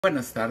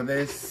Buenas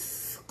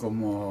tardes,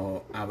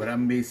 como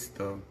habrán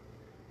visto,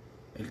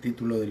 el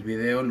título del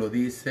video lo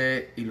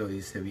dice y lo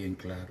dice bien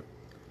claro.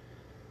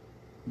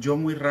 Yo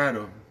muy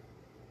raro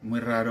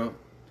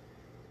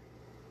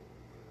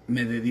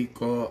me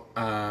dedico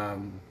a,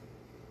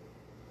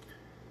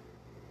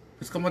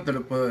 pues ¿cómo te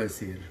lo puedo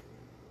decir?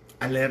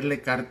 A leerle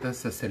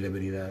cartas a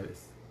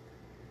celebridades.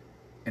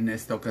 En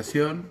esta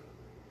ocasión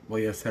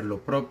voy a hacer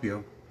lo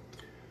propio.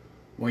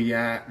 Voy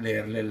a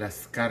leerle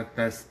las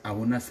cartas a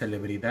una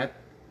celebridad,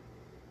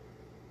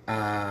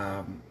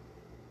 a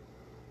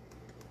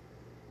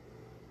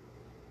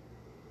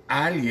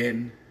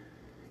alguien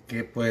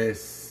que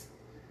pues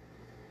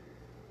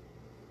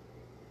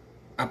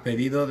a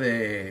pedido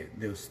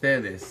de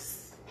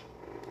ustedes,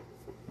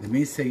 de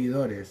mis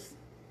seguidores,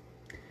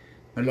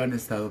 me lo han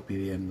estado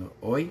pidiendo.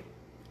 Hoy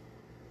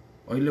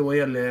le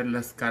voy a leer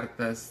las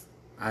cartas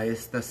a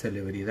esta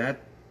celebridad.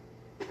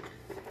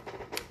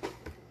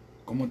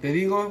 Como te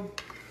digo,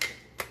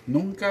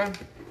 nunca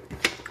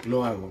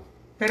lo hago,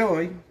 pero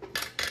hoy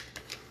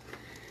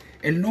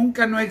el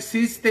nunca no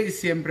existe y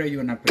siempre hay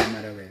una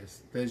primera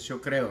vez. Entonces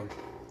yo creo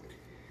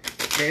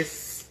que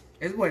es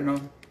bueno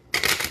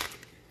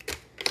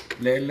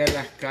leerle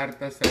las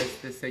cartas a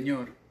este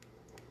señor,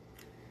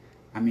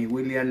 a mi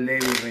William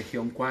Levy,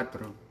 región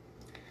 4.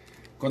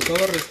 Con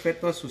todo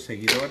respeto a sus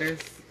seguidores,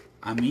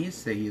 a mis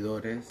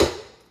seguidores,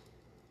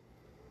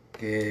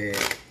 que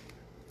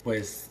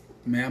pues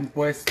me han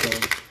puesto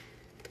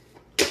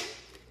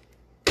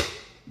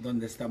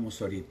donde estamos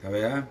ahorita,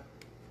 ¿verdad?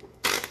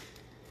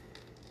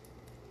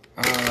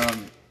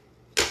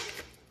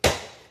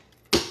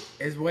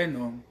 Es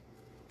bueno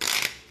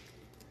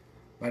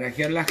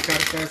barajear las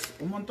cartas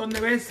un montón de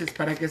veces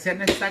para que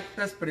sean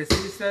exactas,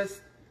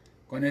 precisas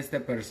con este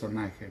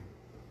personaje.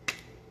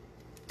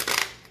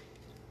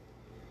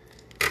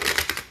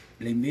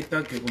 Le invito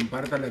a que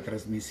comparta la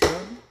transmisión.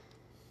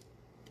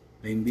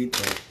 Le invito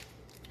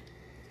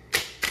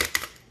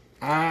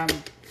a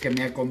que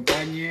me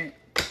acompañe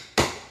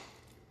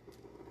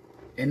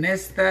en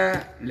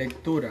esta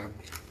lectura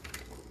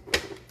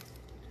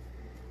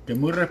que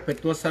muy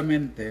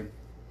respetuosamente,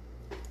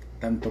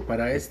 tanto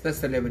para esta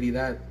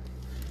celebridad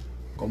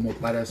como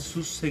para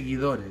sus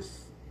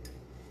seguidores,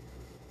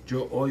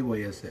 yo hoy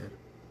voy a hacer.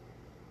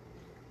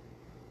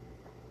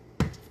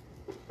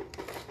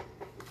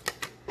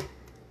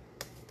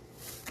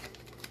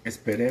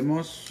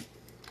 Esperemos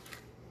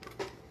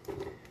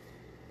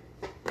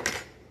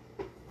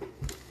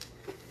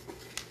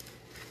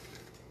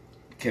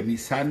que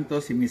mis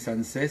santos y mis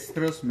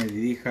ancestros me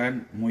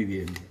dirijan muy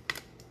bien.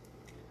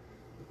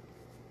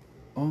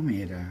 Oh,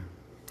 mira.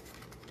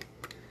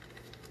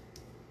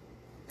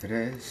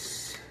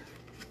 3,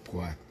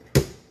 4.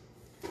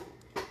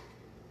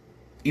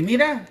 Y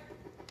mira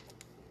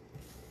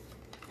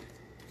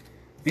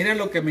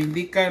lo que me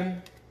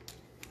indican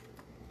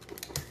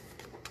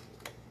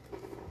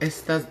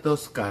estas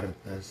dos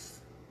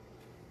cartas.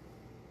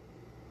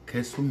 Que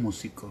es un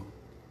músico.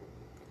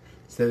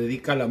 Se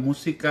dedica a la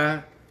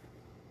música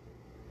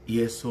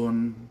y es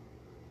un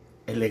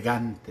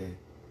elegante,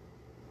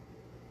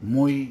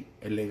 muy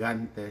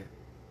elegante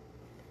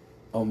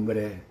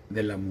hombre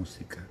de la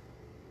música.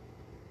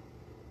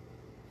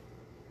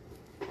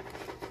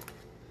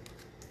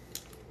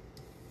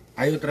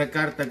 Hay otra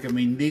carta que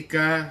me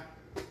indica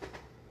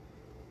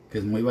que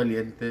es muy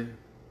valiente,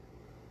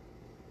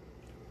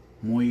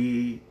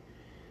 muy,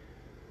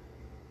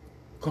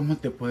 ¿cómo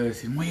te puedo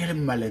decir? Muy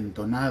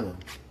envalentonado.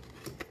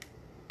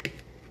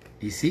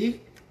 Y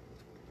sí,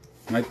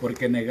 no hay por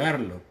qué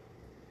negarlo,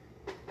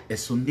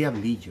 es un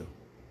diablillo.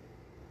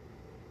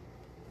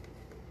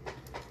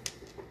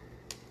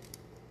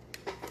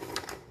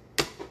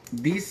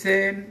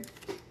 Dicen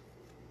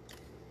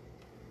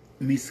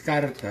mis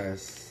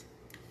cartas.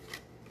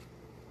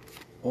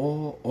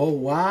 Oh,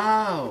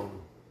 wow.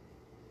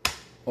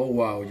 Oh,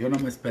 wow, yo no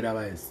me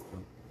esperaba esto.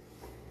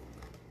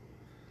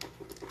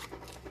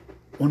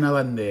 Una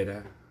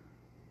bandera.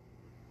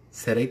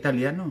 ¿Será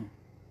italiano?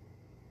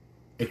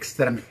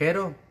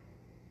 ¿Extranjero?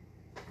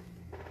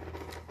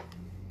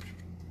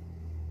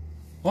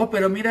 Oh,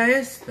 pero mira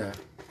esta.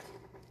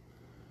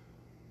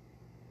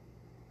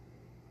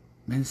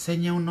 Me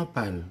enseña un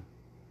nopal.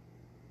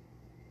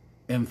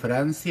 En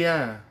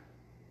Francia,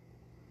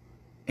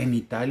 en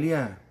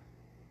Italia,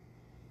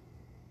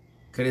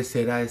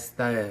 crecerá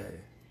esta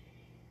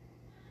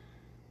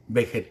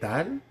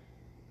vegetal,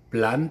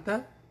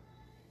 planta.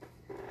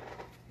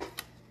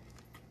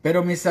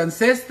 Pero mis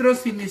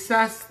ancestros y mis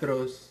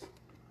astros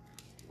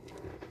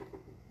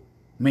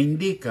me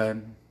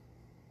indican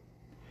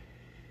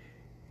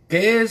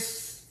que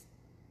es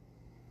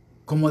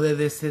como de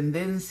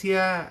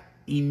descendencia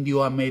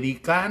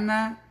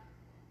indioamericana,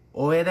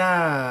 o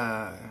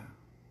era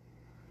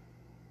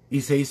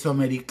y se hizo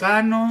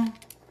americano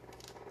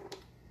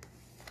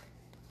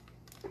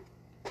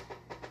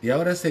y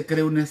ahora se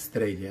cree una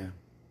estrella.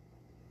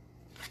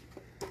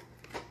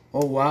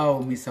 Oh,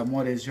 wow, mis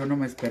amores, yo no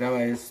me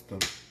esperaba esto,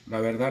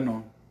 la verdad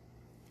no.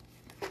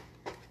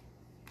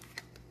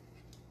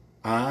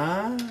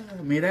 Ah,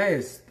 mira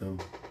esto.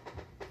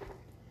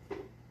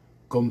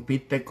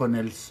 compite con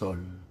el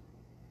sol.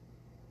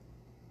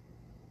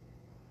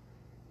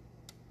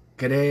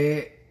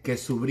 Cree que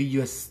su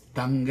brillo es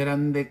tan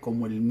grande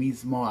como el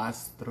mismo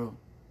astro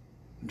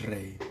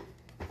rey.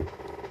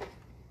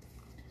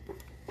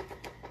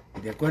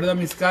 De acuerdo a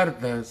mis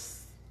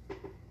cartas,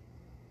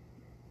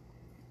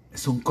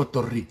 es un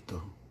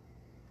cotorrito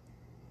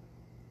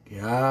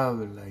que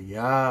habla y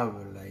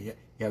habla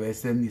y a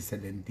veces ni se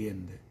le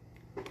entiende.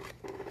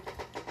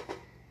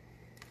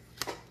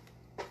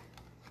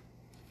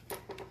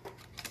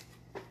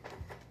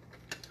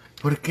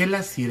 ¿Por qué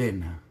la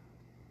sirena?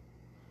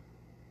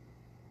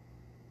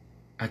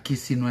 Aquí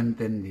sí no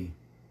entendí.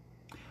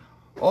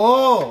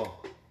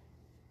 ¡Oh!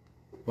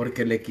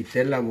 Porque le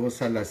quité la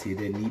voz a la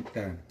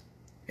sirenita.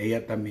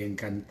 Ella también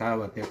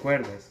cantaba, ¿te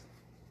acuerdas?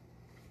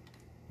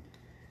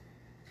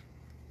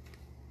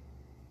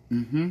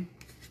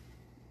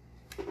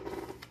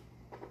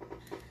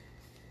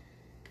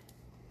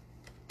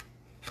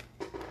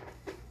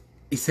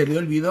 Y se le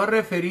olvidó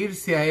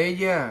referirse a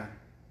ella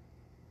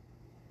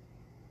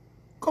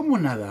como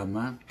una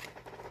dama.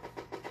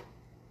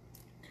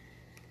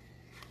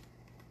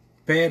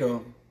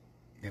 Pero,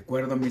 de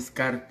acuerdo a mis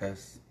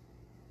cartas,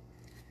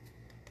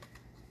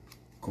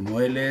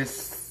 como él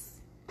es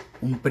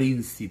un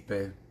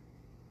príncipe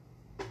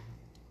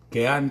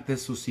que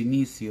antes sus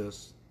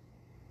inicios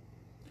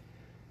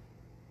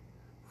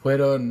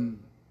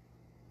fueron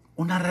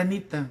una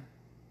ranita,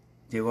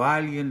 llegó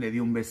alguien, le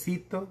dio un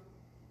besito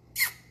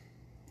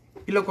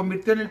y lo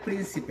convirtió en el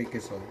príncipe que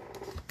soy.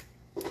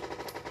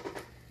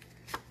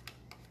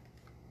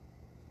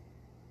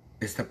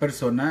 Esta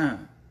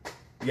persona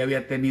ya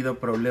había tenido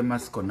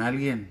problemas con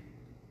alguien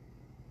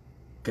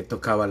que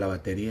tocaba la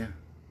batería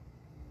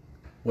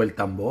o el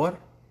tambor,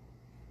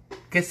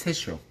 qué sé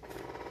yo.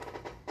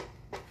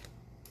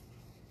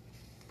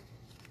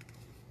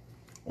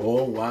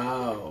 Oh,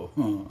 wow.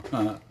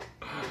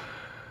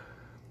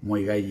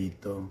 Muy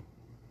gallito.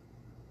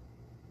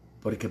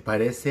 Porque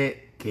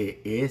parece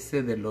que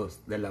ese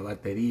de la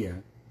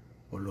batería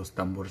o los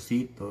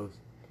tamborcitos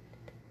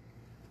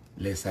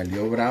le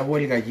salió bravo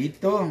el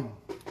gallito.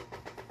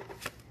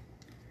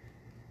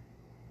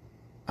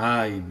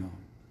 Ay, no.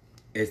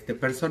 Este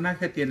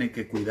personaje tiene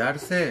que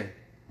cuidarse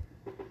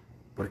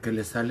porque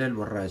le sale el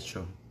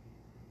borracho.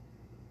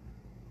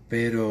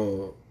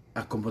 Pero,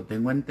 como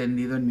tengo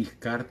entendido en mis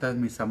cartas,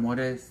 mis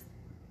amores,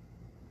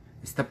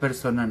 esta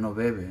persona no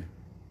bebe.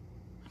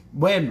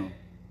 Bueno.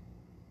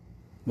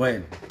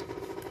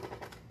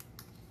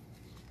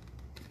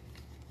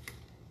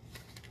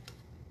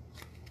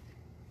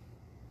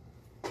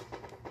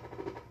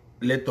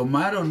 Le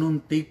tomaron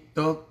un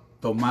TikTok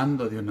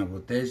tomando de una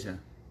botella.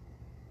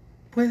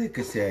 Puede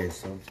que sea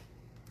eso.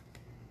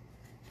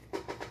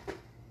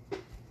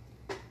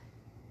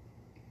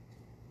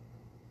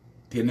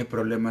 Tiene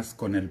problemas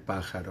con el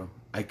pájaro.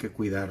 Hay que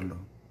cuidarlo.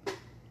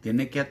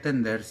 Tiene que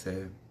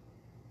atenderse.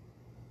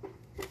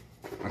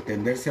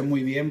 Atenderse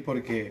muy bien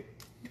porque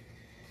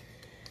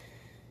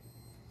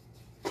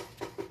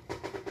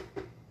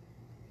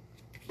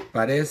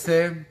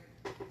parece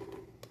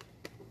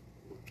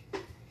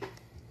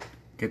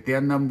que te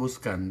andan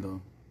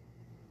buscando.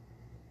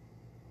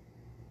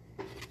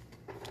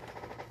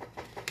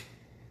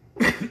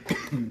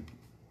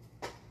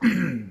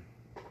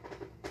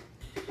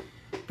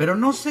 Pero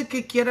no sé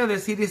qué quiera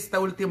decir esta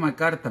última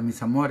carta,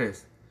 mis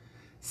amores.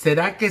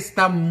 ¿Será que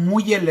está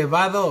muy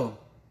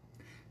elevado?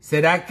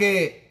 ¿Será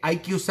que hay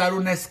que usar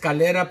una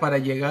escalera para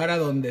llegar a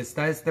donde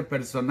está este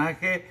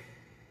personaje?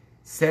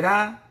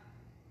 ¿Será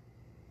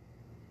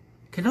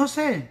que no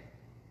sé?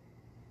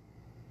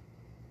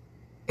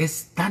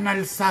 Es tan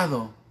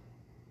alzado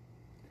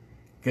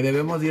que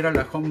debemos ir a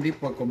la Home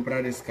Depot a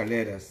comprar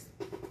escaleras.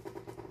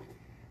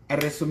 A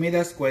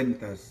resumidas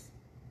cuentas,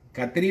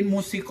 Catrín,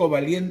 músico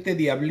valiente,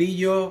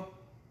 diablillo,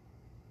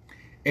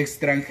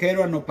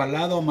 extranjero,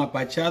 anopalado,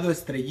 amapachado,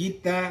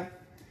 estrellita,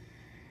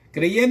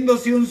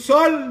 creyéndose un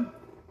sol.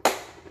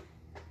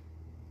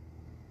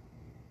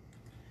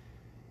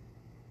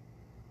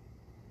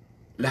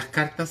 Las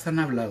cartas han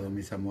hablado,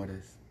 mis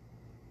amores.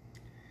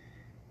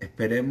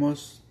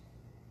 Esperemos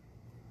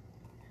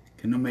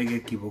que no me haya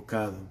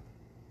equivocado.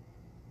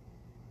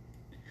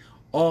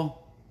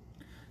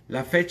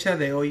 La fecha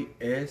de hoy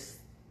es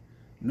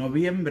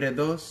noviembre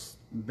 2,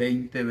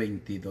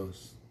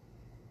 2022.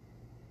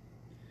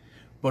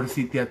 Por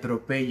si te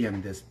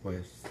atropellan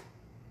después.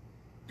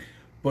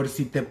 Por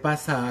si te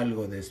pasa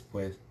algo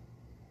después.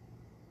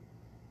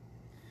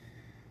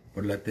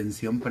 Por la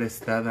atención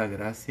prestada,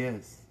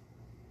 gracias.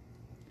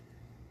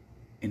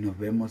 Y nos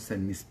vemos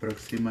en mis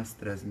próximas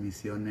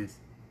transmisiones,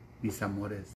 mis amores.